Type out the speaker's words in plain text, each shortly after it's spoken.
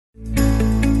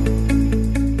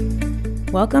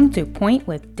Welcome to Point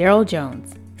with Daryl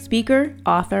Jones, speaker,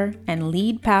 author, and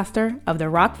lead pastor of the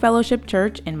Rock Fellowship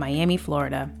Church in Miami,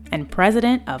 Florida, and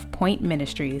president of Point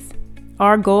Ministries.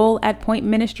 Our goal at Point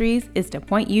Ministries is to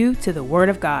point you to the Word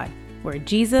of God, where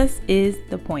Jesus is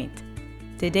the point.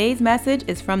 Today's message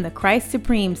is from the Christ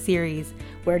Supreme series,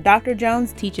 where Dr.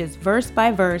 Jones teaches verse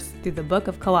by verse through the book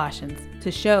of Colossians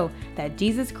to show that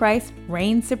Jesus Christ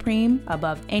reigns supreme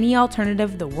above any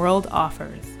alternative the world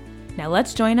offers. Now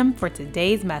let's join him for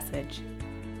today's message.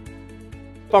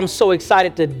 I'm so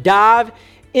excited to dive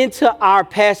into our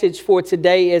passage for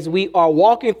today as we are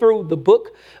walking through the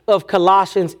book of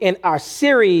Colossians in our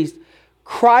series,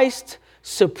 Christ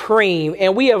Supreme.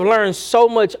 And we have learned so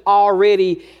much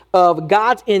already of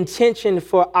God's intention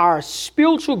for our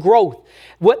spiritual growth,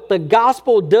 what the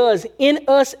gospel does in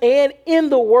us and in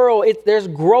the world. There's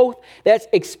growth that's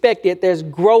expected. There's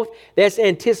growth that's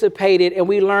anticipated. And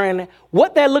we learn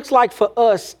what that looks like for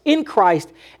us in Christ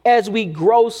as we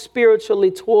grow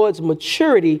spiritually towards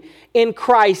maturity in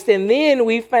Christ. And then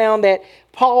we found that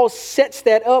Paul sets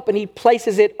that up and he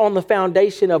places it on the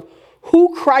foundation of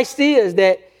who Christ is,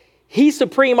 that He's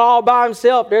supreme all by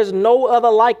himself. There's no other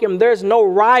like him. There's no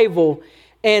rival.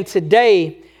 And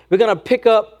today we're going to pick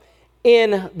up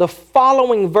in the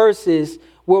following verses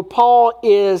where Paul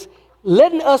is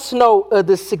letting us know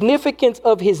the significance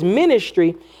of his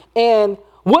ministry and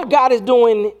what God is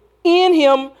doing in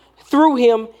him, through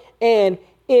him, and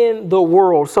in the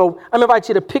world. So I'm invite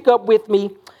you to pick up with me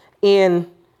in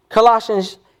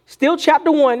Colossians, still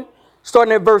chapter 1,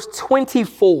 starting at verse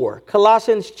 24.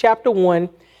 Colossians chapter 1.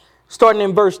 Starting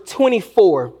in verse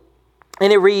 24,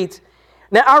 and it reads,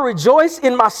 "Now I rejoice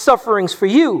in my sufferings for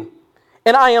you,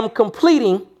 and I am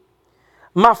completing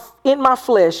in my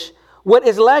flesh what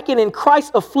is lacking in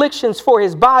Christ's afflictions for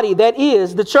his body, that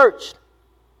is, the church.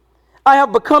 I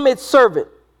have become its servant,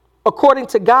 according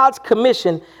to God's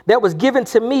commission that was given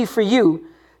to me for you,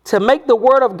 to make the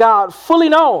word of God fully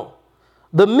known,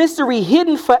 the mystery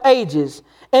hidden for ages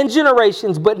and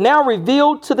generations, but now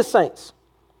revealed to the saints.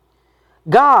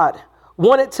 God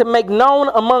wanted to make known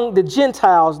among the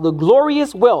Gentiles the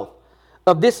glorious wealth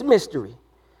of this mystery,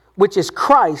 which is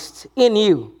Christ in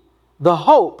you, the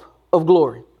hope of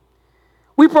glory.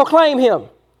 We proclaim him,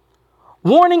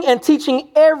 warning and teaching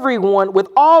everyone with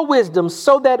all wisdom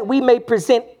so that we may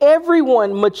present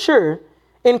everyone mature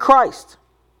in Christ.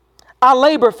 I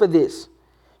labor for this,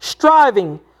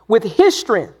 striving with his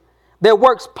strength that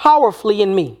works powerfully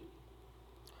in me.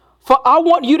 For I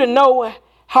want you to know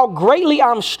how greatly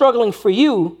I'm struggling for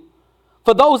you,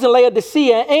 for those in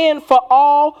Laodicea, and for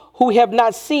all who have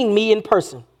not seen me in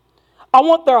person. I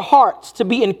want their hearts to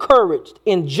be encouraged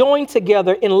and joined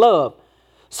together in love,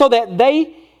 so that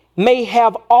they may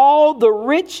have all the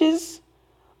riches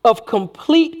of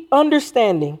complete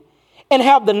understanding and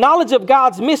have the knowledge of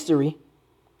God's mystery,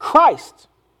 Christ.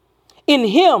 In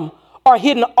him are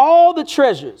hidden all the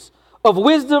treasures of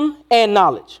wisdom and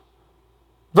knowledge."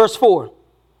 Verse 4.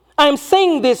 "I am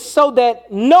saying this so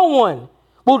that no one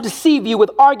will deceive you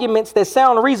with arguments that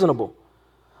sound reasonable.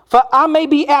 For I may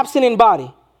be absent in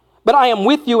body, but I am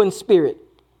with you in spirit,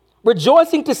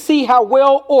 rejoicing to see how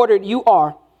well ordered you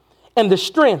are and the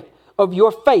strength of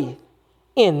your faith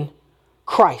in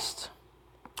Christ."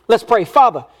 Let's pray.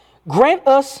 Father, grant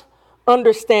us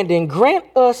understanding, grant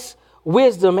us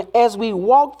wisdom as we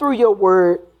walk through your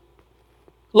word.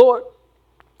 Lord,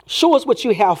 show us what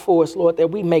you have for us, Lord, that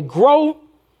we may grow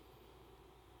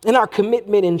in our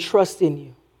commitment and trust in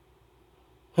you.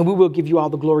 And we will give you all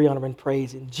the glory, honor, and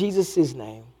praise. In Jesus'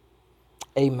 name,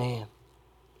 amen.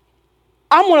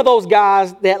 I'm one of those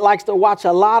guys that likes to watch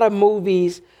a lot of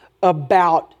movies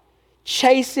about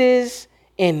chases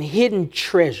and hidden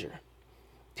treasure.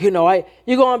 You're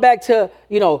going back to,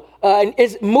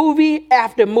 it's movie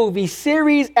after movie,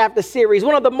 series after series.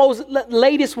 One of the most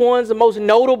latest ones, the most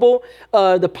notable,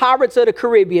 the Pirates of the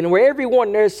Caribbean, where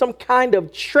there's some kind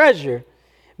of treasure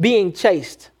being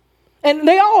chased. And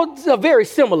they all are very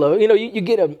similar. You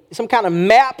get some kind of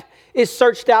map is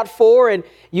searched out for, and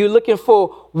you're looking for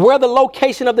where the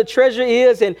location of the treasure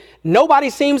is, and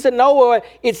nobody seems to know, or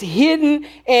it's hidden,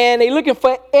 and they're looking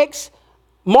for X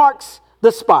marks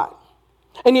the spot.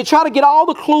 And you try to get all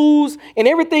the clues and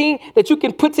everything that you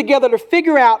can put together to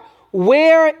figure out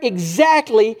where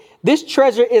exactly this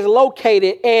treasure is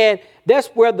located. And that's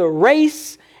where the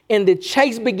race and the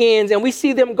chase begins, and we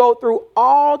see them go through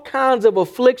all kinds of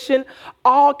affliction,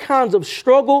 all kinds of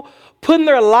struggle, putting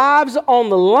their lives on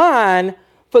the line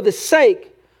for the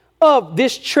sake of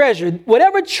this treasure.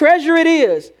 Whatever treasure it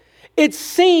is, it's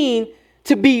seen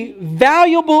to be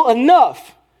valuable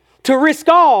enough to risk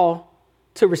all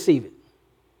to receive it,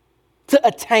 to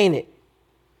attain it,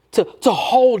 to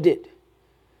hold it,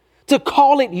 to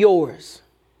call it yours.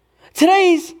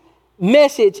 Today's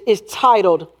message is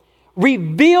titled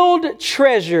Revealed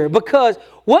Treasure, because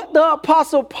what the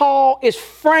Apostle Paul is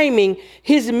framing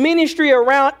his ministry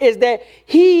around is that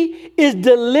he is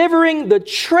delivering the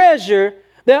treasure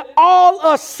that all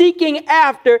are seeking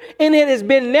after, and it has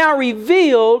been now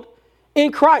revealed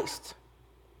in Christ.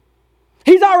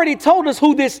 He's already told us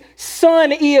who this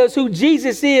Son is, who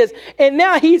Jesus is, and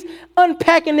now he's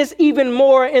unpacking this even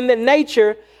more in the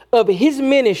nature of his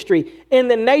ministry, in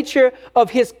the nature of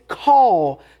his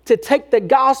call to take the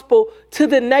gospel to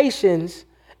the nations,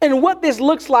 and what this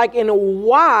looks like and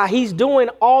why he's doing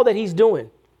all that he's doing.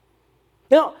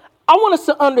 Now, I want us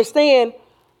to understand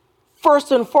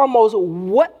first and foremost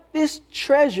what this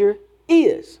treasure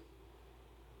is.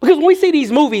 Because when we see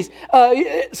these movies,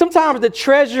 sometimes the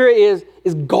treasure is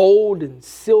gold and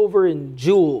silver and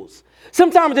jewels.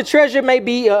 Sometimes the treasure may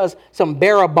be some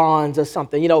bearer bonds or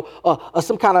something, or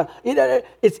some kind of,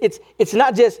 it's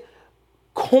not just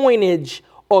coinage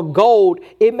or gold.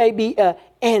 It may be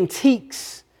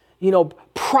antiques,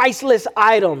 priceless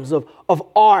items of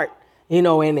art,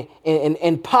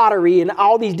 and pottery and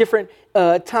all these different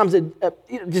times of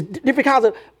just different kinds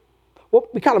of, well,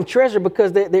 we call them treasure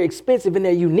because they're expensive and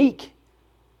they're unique.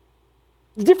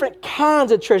 Different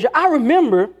kinds of treasure. I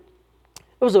remember it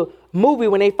was a movie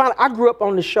when I grew up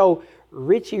on the show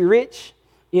Richie Rich.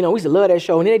 We used to love that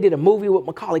show. And then they did a movie with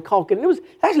Macaulay Culkin. And it was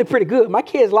actually pretty good. My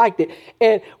kids liked it.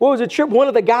 And what was a trip? One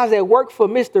of the guys that worked for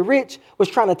Mr. Rich was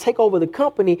trying to take over the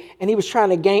company, and he was trying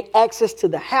to gain access to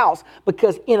the house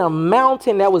because in a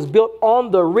mountain that was built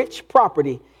on the Rich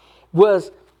property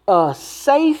was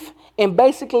safe and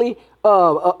basically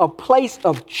a place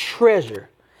of treasure.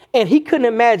 And he couldn't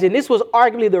imagine, this was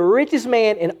arguably the richest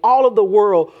man in all of the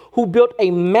world who built a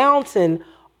mountain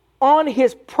on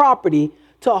his property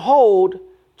to hold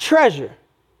treasure.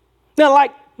 Now,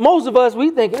 like most of us,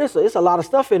 we think it's a lot of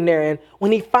stuff in there. And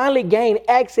when he finally gained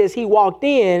access, he walked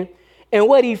in, and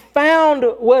what he found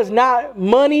was not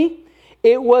money.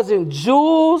 It wasn't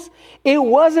jewels. It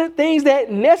wasn't things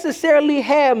that necessarily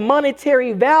had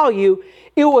monetary value.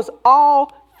 It was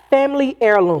all family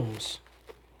heirlooms.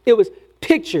 It was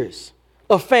pictures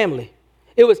of family.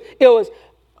 It was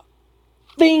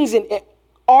things and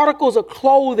articles of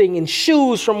clothing and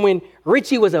shoes from when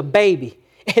Richie was a baby.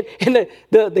 And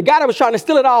the guy that was trying to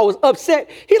steal it all was upset.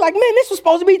 He's like, man, this was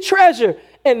supposed to be treasure.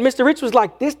 And Mr. Rich was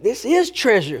like, this is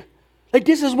treasure. Like,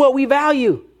 this is what we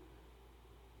value.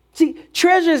 See,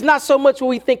 treasure is not so much what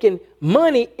we think in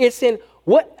money. It's in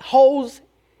what holds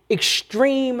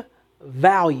extreme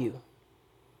value.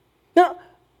 Now,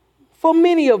 for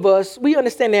many of us, we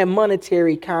understand that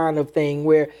monetary kind of thing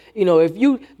where, if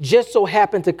you just so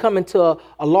happen to come into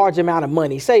a large amount of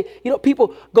money, say,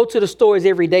 people go to the stores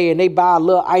every day and they buy a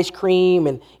little ice cream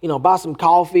and, buy some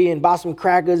coffee and buy some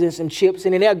crackers and some chips.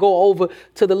 And then they'll go over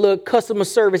to the little customer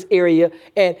service area,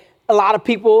 and a lot of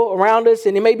people around us,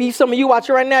 and it may be some of you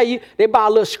watching right now, they buy a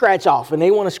little scratch off and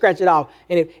they want to scratch it off.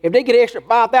 And if they get an extra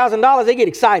 $5,000, they get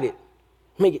excited.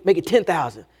 Make it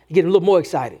 $10,000. They get a little more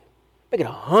excited. Make it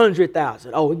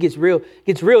 $100,000. Oh, it gets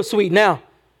real sweet now.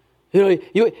 You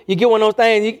get one of those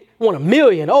things, you want $1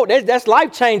 million. Oh, that's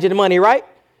life-changing money, right?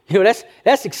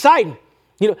 That's exciting.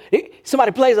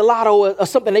 Somebody plays a lotto or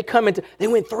something, they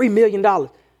win $3 million.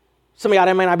 Some of y'all,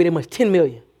 that may not be that much. $10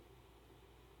 million,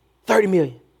 $30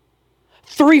 million,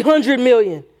 $300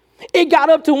 million. It got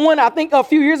up to a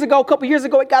couple years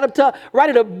ago, it got up to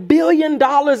right at $1 billion,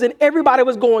 and everybody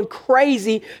was going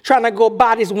crazy trying to go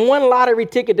buy this one lottery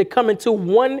ticket to come into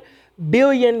 $1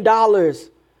 billion.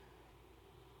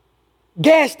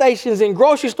 Gas stations and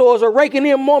grocery stores are raking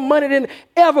in more money than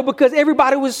ever because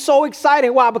everybody was so excited.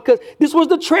 Why? Because this was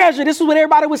the treasure. This was what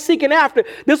everybody was seeking after.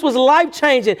 This was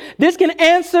life-changing. This can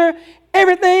answer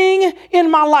everything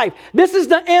in my life. This is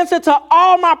the answer to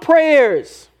all my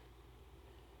prayers.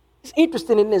 It's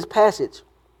interesting in this passage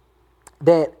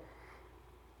that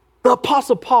the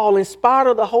Apostle Paul, inspired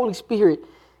of the Holy Spirit,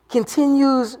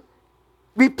 continues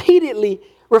repeatedly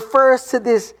refers to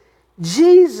this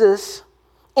Jesus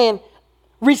and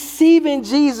receiving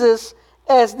Jesus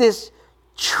as this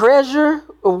treasure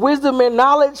of wisdom and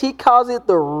knowledge. He calls it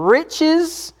the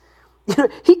riches.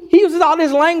 He uses all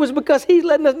this language because he's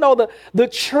letting us know the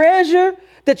treasure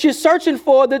that you're searching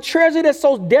for, the treasure that's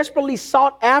so desperately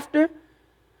sought after.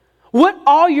 What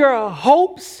all your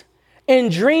hopes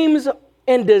and dreams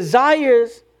and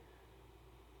desires,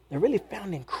 they're really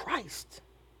found in Christ.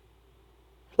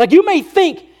 Like, you may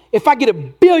think, if I get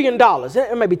 $1 billion,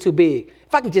 it may be too big.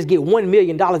 If I can just get $1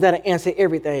 million, that'll answer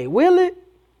everything. Will it?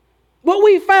 What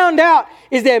we found out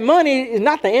is that money is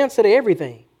not the answer to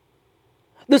everything.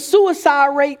 the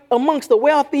suicide rate amongst the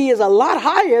wealthy is a lot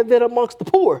higher than amongst the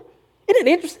poor. Isn't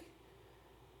it interesting?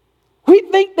 We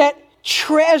think that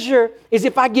treasure is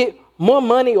if I get more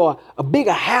money or a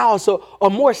bigger house or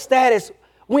more status,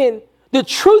 when the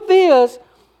truth is,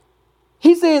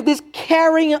 he says this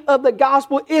carrying of the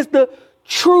gospel is the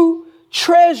true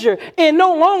treasure. And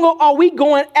no longer are we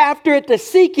going after it to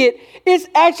seek it. It's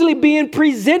actually being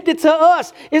presented to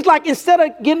us. It's like instead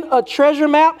of getting a treasure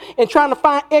map and trying to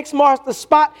find X marks the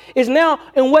spot, is now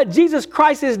in what Jesus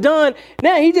Christ has done.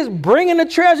 Now he's just bringing the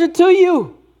treasure to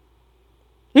you.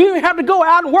 You don't even have to go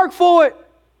out and work for it.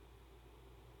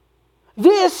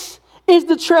 This is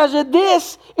the treasure.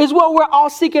 This is what we're all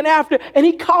seeking after. And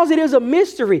he calls it as a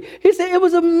mystery. He said it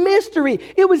was a mystery.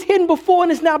 It was hidden before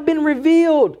and it's now been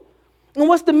revealed. And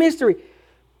what's the mystery?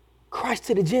 Christ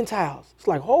to the Gentiles. It's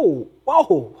like, hold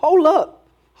up.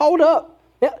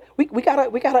 Now, we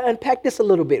gotta unpack this a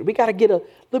little bit. We gotta get a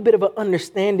little bit of an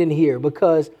understanding here,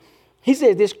 because he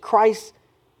says this Christ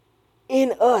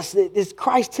in us, this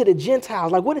Christ to the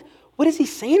Gentiles. Like, what is he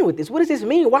saying with this? What does this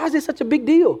mean? Why is this such a big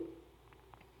deal?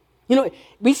 You know,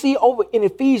 we see over in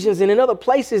Ephesians and in other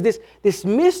places this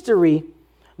mystery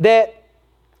that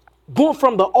born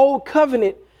from the old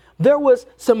covenant. There was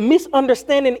some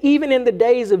misunderstanding even in the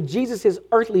days of Jesus'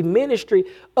 earthly ministry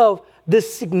of the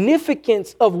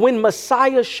significance of when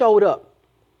Messiah showed up.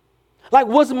 Like,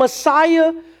 was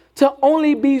Messiah to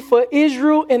only be for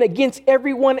Israel and against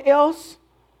everyone else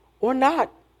or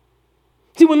not?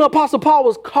 See, when the Apostle Paul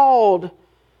was called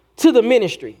to the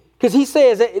ministry, because he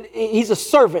says that he's a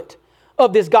servant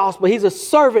of this gospel. He's a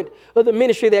servant of the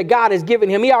ministry that God has given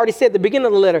him. He already said at the beginning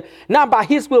of the letter, not by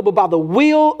his will, but by the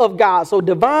will of God. So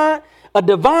a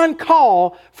divine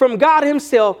call from God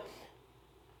himself.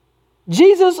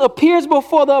 Jesus appears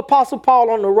before the Apostle Paul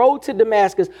on the road to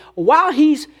Damascus while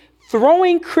he's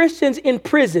throwing Christians in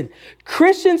prison.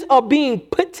 Christians are being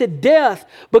put to death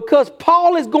because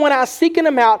Paul is going out seeking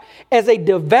them out as a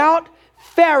devout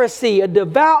Pharisee, a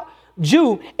devout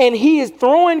Jew, and he is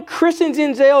throwing Christians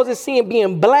in jails and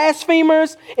being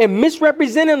blasphemers and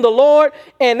misrepresenting the Lord,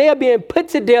 and they are being put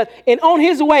to death. And on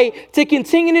his way to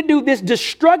continue to do this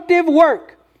destructive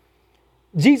work,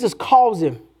 Jesus calls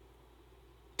him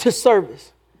to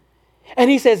service.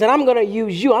 And he says, and I'm going to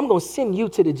use you. I'm going to send you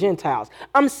to the Gentiles.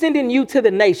 I'm sending you to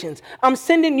the nations. I'm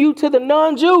sending you to the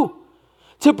non-Jew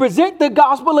to present the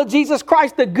gospel of Jesus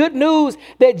Christ, the good news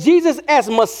that Jesus as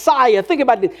Messiah, think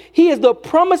about this, he is the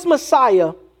promised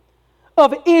Messiah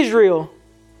of Israel,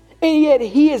 and yet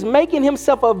he is making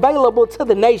himself available to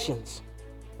the nations.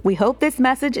 We hope this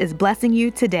message is blessing you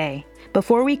today.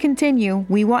 Before we continue,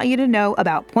 we want you to know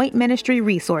about Point Ministry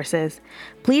resources.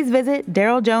 Please visit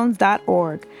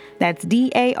daryljones.org. That's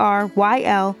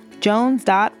DARYL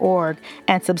jones.org,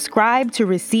 and subscribe to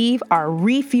receive our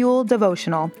Refuel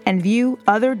devotional and view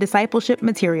other discipleship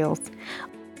materials.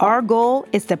 Our goal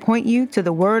is to point you to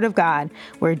the Word of God,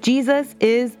 where Jesus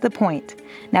is the point.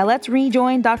 Now let's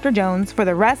rejoin Dr. Jones for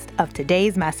the rest of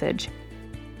today's message.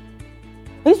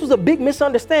 This was a big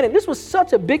misunderstanding. This was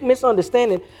such a big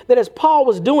misunderstanding that as Paul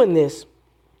was doing this,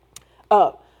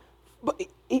 but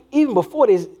even before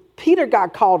this, Peter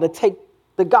got called to take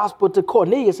the gospel to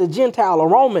Cornelius, a Gentile, a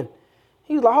Roman.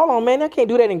 He was like, hold on, man, I can't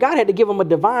do that. And God had to give him a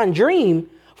divine dream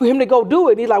for him to go do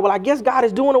it. And he's like, well, I guess God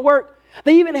is doing the work.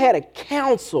 They even had a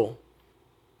council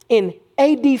in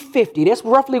AD 50. That's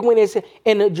roughly when it's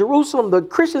in Jerusalem. The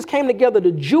Christians came together,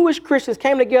 the Jewish Christians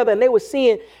came together, and they were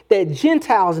seeing that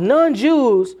Gentiles,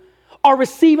 non-Jews, are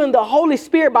receiving the Holy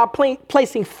Spirit by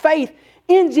placing faith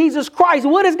in Jesus Christ.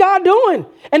 What is God doing?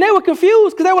 And they were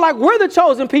confused because they were like, we're the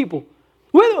chosen people.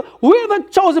 We're the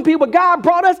chosen people. God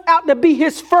brought us out to be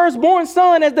his firstborn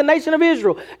son as the nation of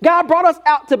Israel. God brought us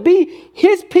out to be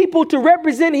his people, to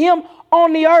represent him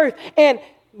on the earth. And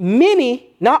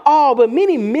many, not all, but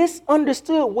many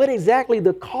misunderstood what exactly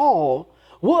the call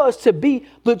was to be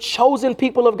the chosen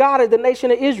people of God as the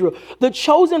nation of Israel. The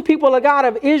chosen people of God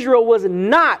of Israel was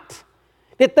not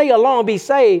that they alone be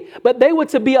saved, but they were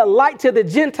to be a light to the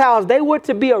Gentiles. They were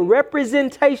to be a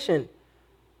representation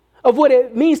of what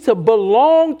it means to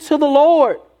belong to the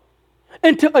Lord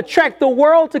and to attract the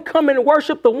world to come and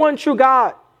worship the one true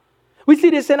God. We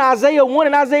see this in Isaiah 1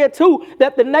 and Isaiah 2,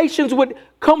 that the nations would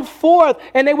come forth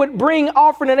and they would bring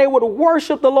offering and they would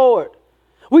worship the Lord.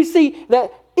 We see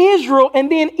that Israel,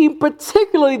 and then in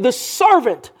particularly the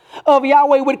servant of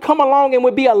Yahweh, would come along and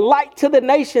would be a light to the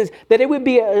nations, that it would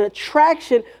be an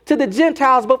attraction to the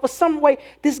Gentiles. But for some way,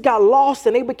 this got lost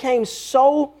and they became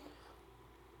so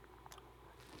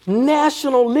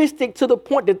nationalistic to the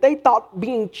point that they thought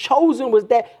being chosen was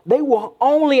that they were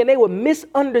only, and they were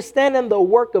misunderstanding the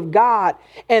work of God,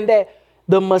 and that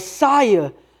the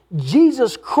Messiah,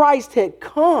 Jesus Christ, had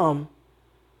come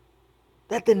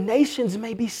that the nations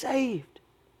may be saved.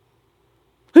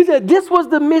 He said this was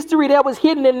the mystery that was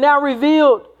hidden and now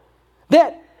revealed.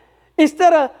 That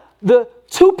instead of the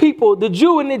two people, the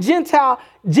Jew and the Gentile,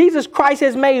 Jesus Christ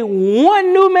has made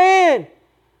one new man.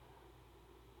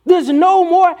 There's no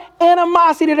more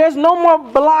animosity. There's no more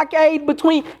blockade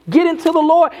between getting to the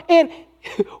Lord. And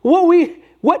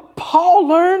what Paul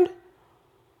learned,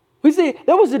 we see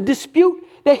there was a dispute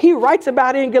that he writes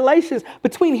about in Galatians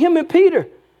between him and Peter.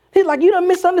 He's like, you done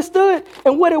misunderstood.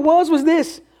 And what it was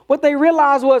this. What they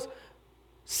realized was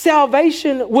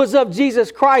salvation was of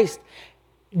Jesus Christ.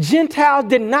 Gentiles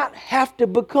did not have to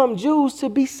become Jews to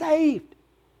be saved.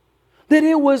 That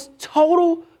it was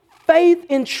total faith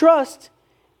and trust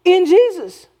in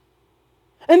Jesus.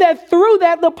 And that through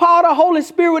that, the power of the Holy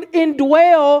Spirit would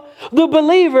indwell the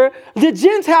believer, the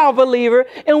Gentile believer,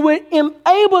 and would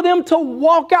enable them to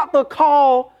walk out the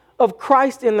call of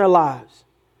Christ in their lives.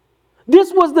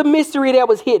 This was the mystery that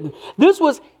was hidden. This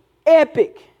was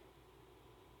epic.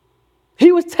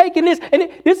 He was taking this,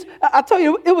 and I tell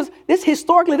you,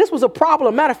 historically, this was a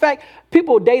problem. Matter of fact,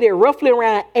 people dated roughly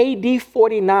around AD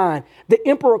 49. The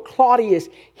Emperor Claudius,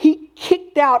 he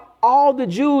kicked out all the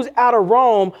Jews out of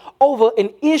Rome over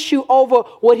an issue over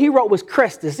what he wrote was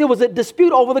Christus. It was a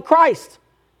dispute over the Christ.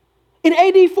 In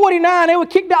AD 49, they were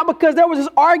kicked out because there was this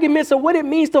arguments of what it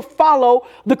means to follow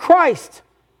the Christ.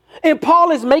 And Paul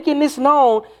is making this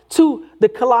known to the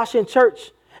Colossian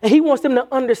church. And he wants them to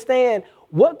understand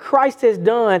what Christ has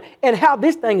done and how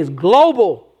this thing is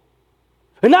global.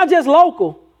 It's not just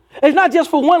local. It's not just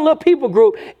for one little people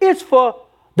group. It's for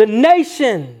the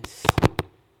nations.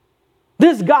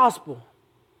 This gospel,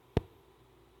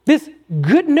 this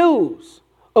good news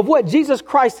of what Jesus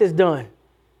Christ has done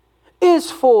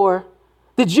is for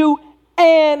the Jew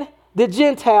and the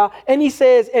Gentile. And he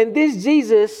says, and this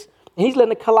Jesus, and he's letting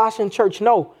the Colossian church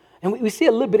know. And we see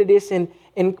a little bit of this in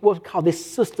what's called this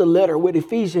sister letter with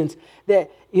Ephesians, that,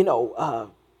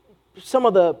 some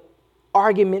of the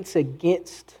arguments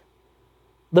against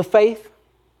the faith,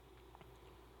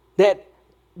 that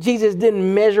Jesus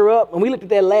didn't measure up. And we looked at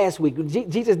that last week.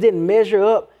 Jesus didn't measure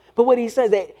up. But what he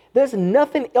says that there's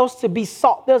nothing else to be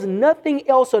sought. There's nothing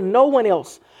else or no one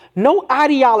else. No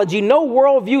ideology, no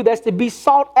worldview that's to be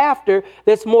sought after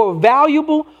that's more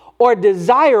valuable or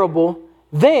desirable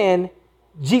than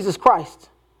Jesus Christ.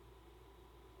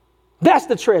 That's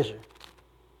the treasure.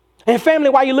 And family,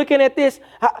 while you're looking at this,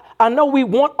 I know we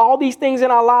want all these things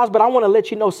in our lives, but I want to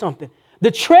let you know something.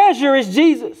 The treasure is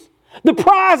Jesus. The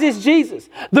prize is Jesus.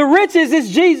 The riches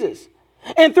is Jesus.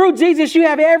 And through Jesus, you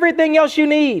have everything else you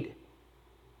need.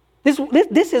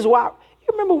 This is why. You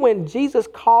remember when Jesus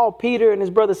called Peter and his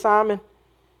brother Simon?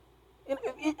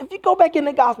 If you go back in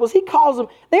the Gospels, he calls them.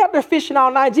 They out there fishing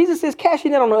all night. Jesus says, cash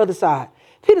your net on the other side.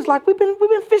 Peter's like, we've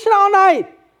been fishing all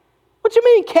night. What you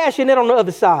mean cash your net on the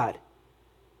other side?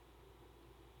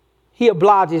 He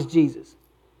obliges Jesus.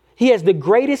 He has the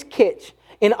greatest catch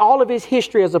in all of his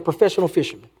history as a professional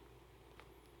fisherman.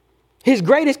 His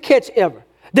greatest catch ever.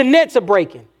 The nets are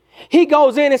breaking. He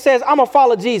goes in and says, I'm going to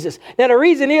follow Jesus. Now, the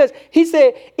reason is, he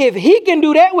said, if he can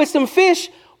do that with some fish,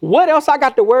 what else I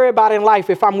got to worry about in life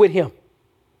if I'm with him?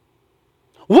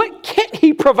 What can't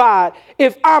he provide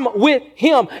if I'm with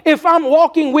him? If I'm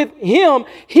walking with him,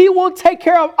 he will take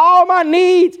care of all my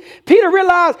needs. Peter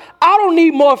realized, I don't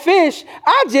need more fish.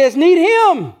 I just need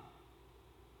him.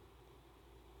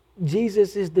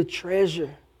 Jesus is the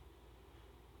treasure.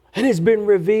 And it's been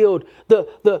revealed. The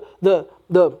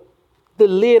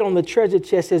lid on the treasure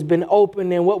chest has been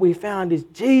opened, and what we found is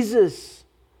Jesus.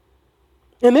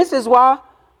 And this is why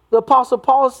the Apostle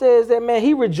Paul says that, man,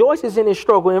 he rejoices in his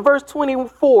struggle. In verse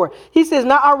 24, he says,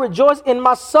 now I rejoice in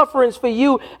my sufferings for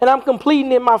you, and I'm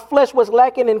completing in my flesh what's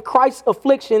lacking in Christ's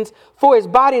afflictions for his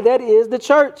body, that is the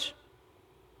church.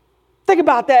 Think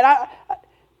about that.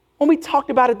 When we talked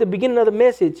about it at the beginning of the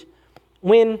message,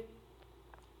 when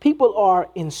people are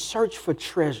in search for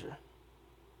treasure,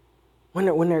 when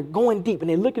they're going deep and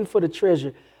they're looking for the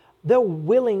treasure, they're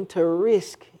willing to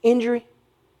risk injury,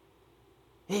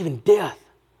 even death,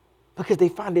 because they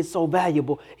find it so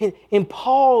valuable. In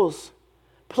Paul's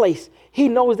place, he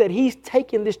knows that he's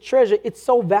taking this treasure. It's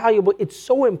so valuable. It's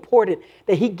so important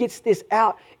that he gets this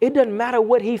out. It doesn't matter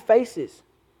what he faces.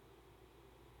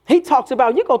 He talks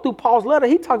about, you go through Paul's letter,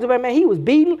 he talks about, man, he was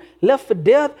beaten, left for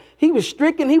death. He was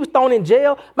stricken. He was thrown in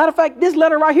jail. Matter of fact, this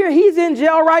letter right here, he's in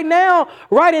jail right now,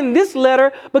 right in this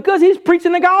letter, because he's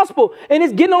preaching the gospel and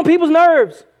it's getting on people's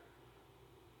nerves.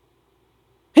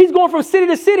 He's going from city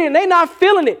to city and they're not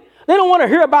feeling it. They don't want to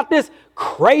hear about this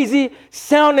crazy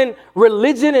sounding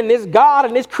religion and this God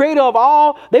and this creator of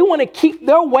all. They want to keep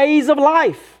their ways of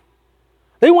life.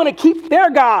 They want to keep their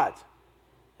gods.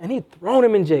 And he thrown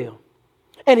him in jail.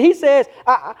 And he says,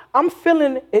 I'm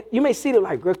feeling it. You may see it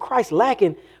like Christ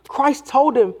lacking. Christ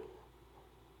told him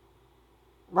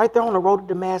right there on the road to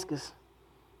Damascus.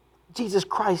 Jesus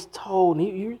Christ told,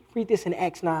 you read this in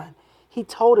Acts 9. He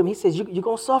told him, he says, you're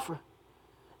going to suffer.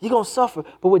 You're going to suffer.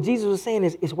 But what Jesus was saying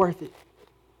is, it's worth it.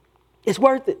 It's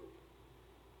worth it.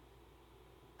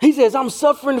 He says, I'm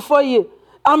suffering for you.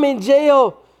 I'm in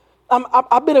jail.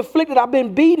 I've been afflicted. I've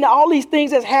been beaten. All these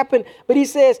things that's happened. But he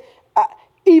says,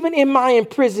 even in my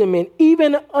imprisonment,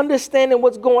 even understanding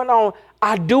what's going on,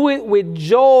 I do it with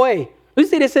joy. We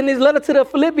see this in his letter to the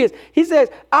Philippians. He says,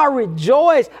 I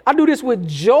rejoice. I do this with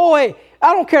joy.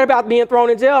 I don't care about being thrown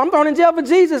in jail. I'm thrown in jail for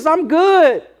Jesus. I'm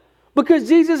good because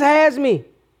Jesus has me.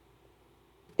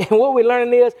 And what we're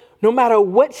learning is no matter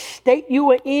what state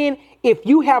you are in, if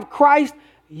you have Christ,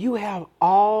 you have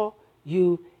all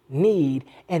you need.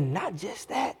 And not just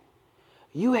that,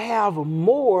 you have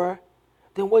more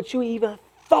than what you even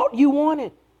thought you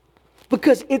wanted.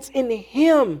 Because it's in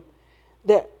him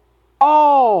that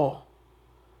all,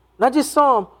 not just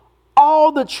some,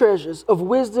 all the treasures of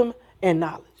wisdom and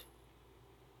knowledge.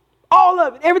 All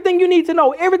of it, everything you need to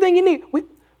know, everything you need,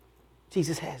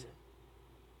 Jesus has it.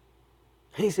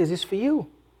 He says, it's for you.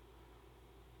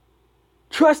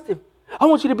 Trust him. I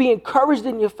want you to be encouraged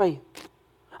in your faith.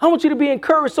 I want you to be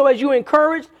encouraged. So as you're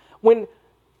encouraged, when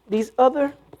these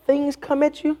other things come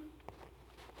at you,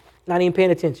 not even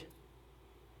paying attention.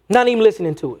 Not even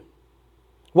listening to it.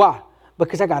 Why?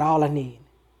 Because I got all I need.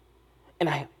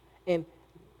 And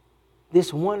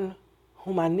this one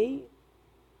whom I need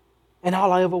and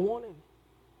all I ever wanted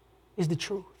is the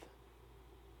truth.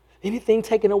 Anything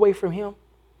taken away from him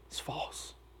is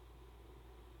false.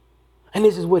 And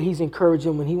this is what he's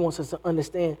encouraging when he wants us to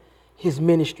understand his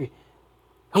ministry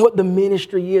and what the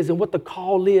ministry is and what the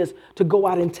call is to go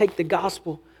out and take the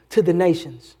gospel to the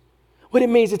nations. What it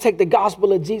means to take the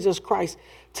gospel of Jesus Christ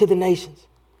to the nations.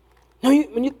 Now,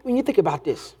 when you think about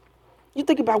this, you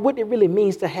think about what it really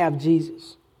means to have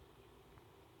Jesus.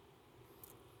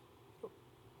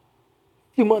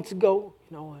 A few months ago,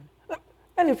 not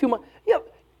in a few months,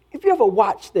 if you ever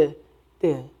watched the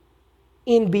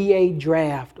NBA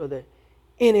draft or the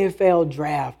NFL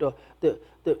draft or the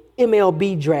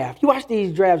MLB draft, you watch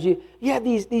these drafts, you have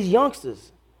these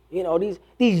youngsters,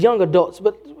 these young adults,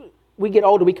 but we get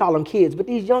older, we call them kids, but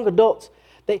these young adults,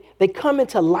 they come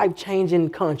into life-changing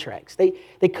contracts.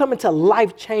 They come into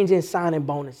life-changing signing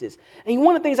bonuses. And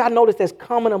one of the things I noticed that's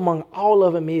common among all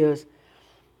of them is,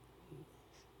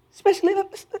 especially,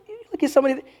 look at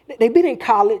somebody, they've been in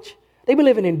college, they've been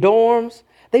living in dorms,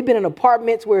 they've been in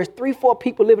apartments where it's 3-4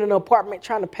 people living in an apartment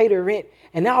trying to pay their rent,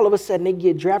 and now all of a sudden they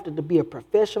get drafted to be a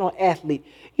professional athlete.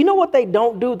 You know what they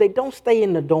don't do? They don't stay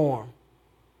in the dorm.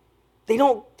 They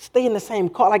don't stay in the same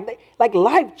car. Like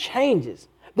life changes.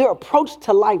 Their approach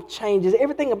to life changes.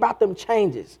 Everything about them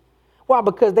changes. Why?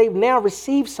 Because they've now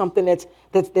received something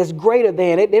that's greater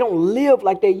than. They don't live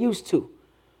like they used to.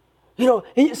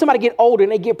 Somebody get older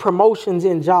and they get promotions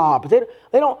in jobs.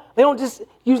 They don't just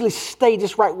usually stay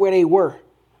just right where they were.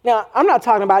 Now, I'm not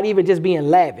talking about even just being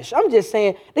lavish. I'm just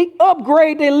saying they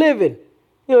upgrade their living.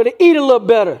 They eat a little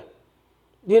better.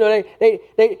 They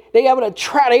able to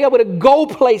try, they able to go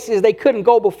places they couldn't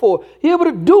go before. You're able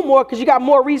to do more because you got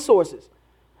more resources.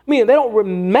 Meaning they don't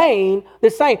remain the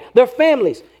same. Their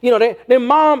families, their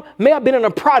mom may have been in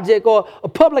a project or a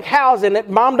public housing.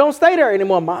 That mom don't stay there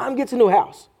anymore. Mom gets a new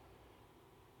house.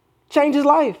 Changes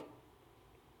life.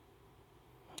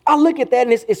 I look at that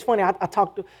and it's funny. I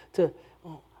talk to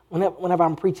whenever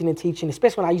I'm preaching and teaching,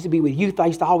 especially when I used to be with youth, I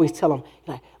used to always tell them,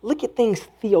 look at things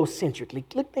theocentrically.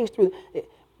 Look at things through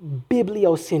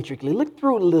bibliocentrically. Look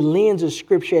through the lens of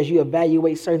Scripture as you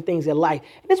evaluate certain things in life.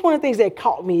 And that's one of the things that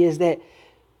caught me is that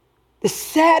the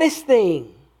saddest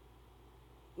thing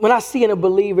when I see in a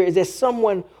believer is that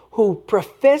someone who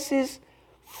professes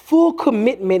full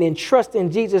commitment and trust in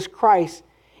Jesus Christ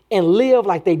and live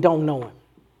like they don't know him.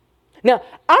 Now,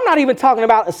 I'm not even talking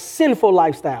about a sinful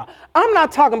lifestyle. I'm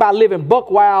not talking about living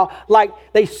buck wild like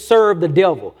they serve the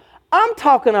devil. I'm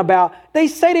talking about they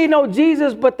say they know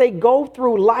Jesus, but they go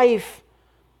through life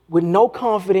with no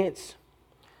confidence,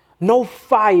 no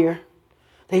fire.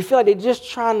 They feel like they're just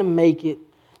trying to make it.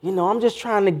 I'm just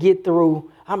trying to get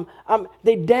through.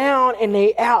 They down and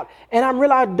they out. And I'm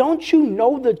realizing, don't you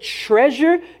know the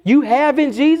treasure you have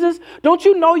in Jesus? Don't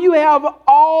you know you have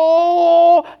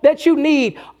all that you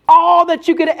need, all that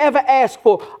you could ever ask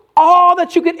for, all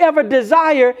that you could ever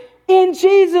desire in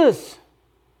Jesus?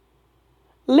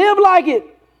 Live like it.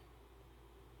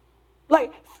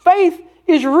 Like, faith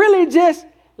is really just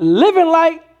living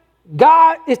like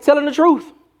God is telling the truth.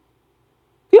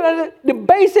 You know, the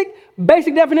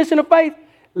basic definition of faith,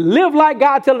 live like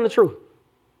God telling the truth.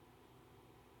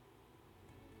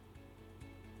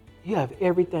 You have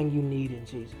everything you need in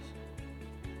Jesus.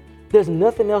 There's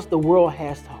nothing else the world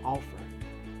has to offer.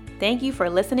 Thank you for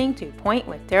listening to Point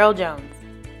with Daryl Jones.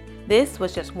 This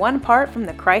was just one part from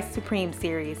the Christ Supreme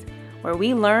series, where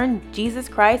we learn Jesus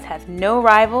Christ has no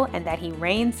rival and that he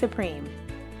reigns supreme.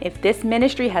 If this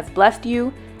ministry has blessed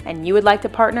you and you would like to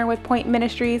partner with Point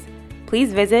Ministries,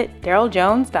 please visit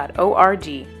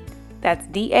daryljones.org. That's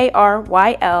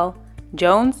DARYL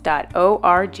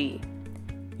Jones.org.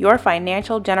 Your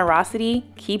financial generosity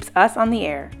keeps us on the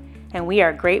air, and we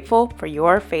are grateful for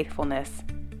your faithfulness.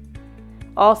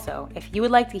 Also, if you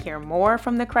would like to hear more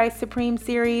from the Christ Supreme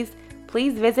series,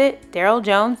 please visit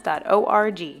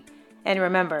daryljones.org. And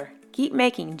remember, keep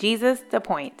making Jesus the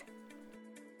point.